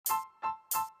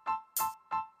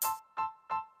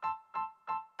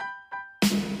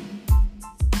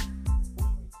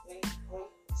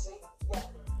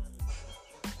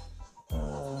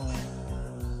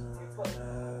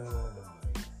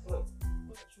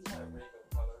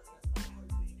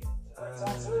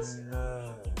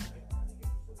no.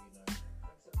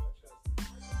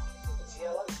 It's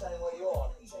yellow, staying where you are.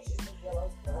 Yellow.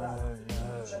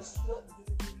 No.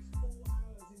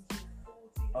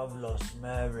 I've lost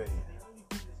Mary.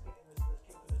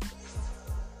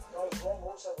 Goes wrong,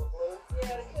 also with blue.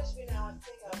 Yeah, it occurs to me now, I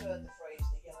think I've heard the phrase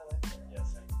the yellow effect. Yes.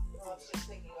 I was just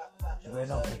thinking about the fact that We're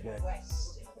not again.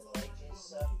 West in the Middle Ages,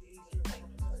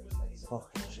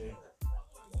 Fucking shit.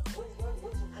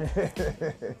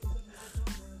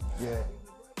 Yeah.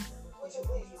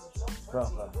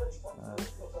 Proper.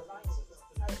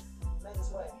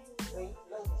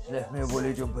 Left me a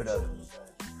woolly jumper though.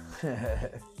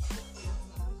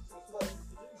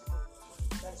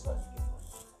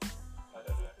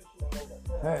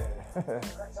 Hey.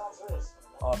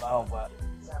 I'm Albert.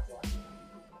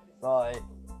 Bye.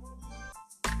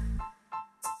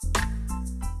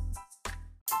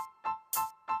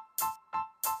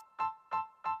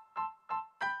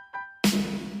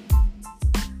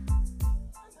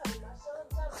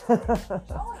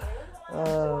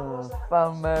 Oh,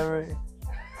 fun Mary.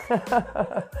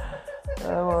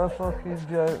 Oh, what a fucking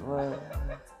joke, mate.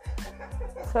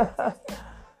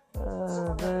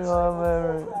 Oh, there you are,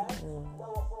 Mary.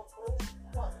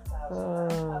 Oh.